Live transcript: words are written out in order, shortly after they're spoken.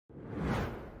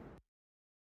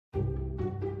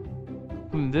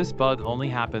this bug only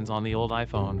happens on the old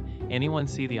iPhone. Anyone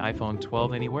see the iPhone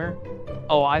 12 anywhere?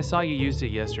 Oh, I saw you used it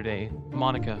yesterday,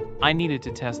 Monica. I needed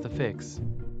to test the fix.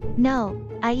 No,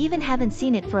 I even haven't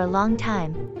seen it for a long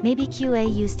time. Maybe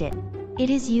QA used it. It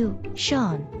is you,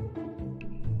 Sean.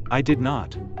 I did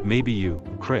not. Maybe you,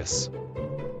 Chris.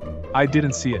 I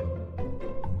didn't see it.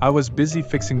 I was busy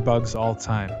fixing bugs all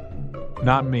time.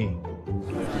 Not me.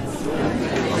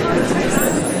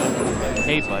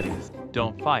 Hey buddies,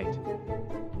 don't fight.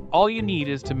 All you need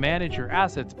is to manage your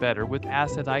assets better with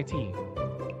AssetIT.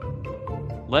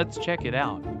 Let's check it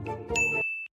out.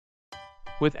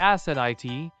 With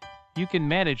AssetIT, you can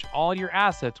manage all your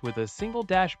assets with a single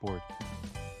dashboard.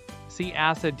 See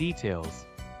asset details,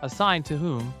 assigned to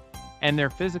whom, and their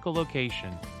physical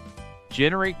location.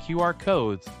 Generate QR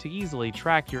codes to easily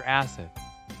track your asset.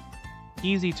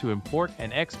 Easy to import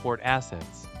and export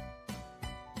assets.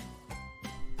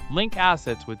 Link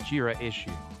assets with Jira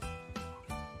issue.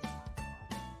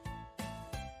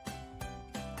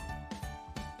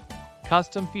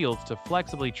 Custom fields to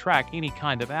flexibly track any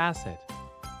kind of asset.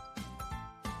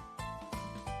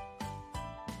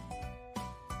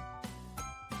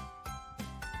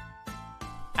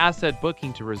 Asset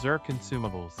booking to reserve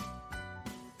consumables.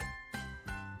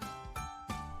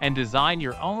 And design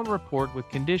your own report with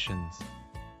conditions.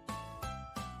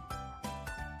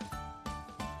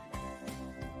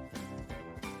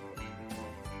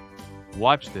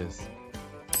 Watch this.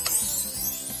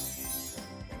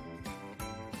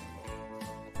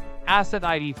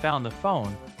 AssetIT found the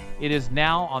phone. It is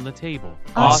now on the table.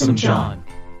 Awesome, John.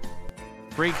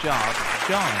 Great job,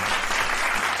 John.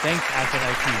 Thanks,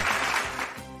 AssetIT.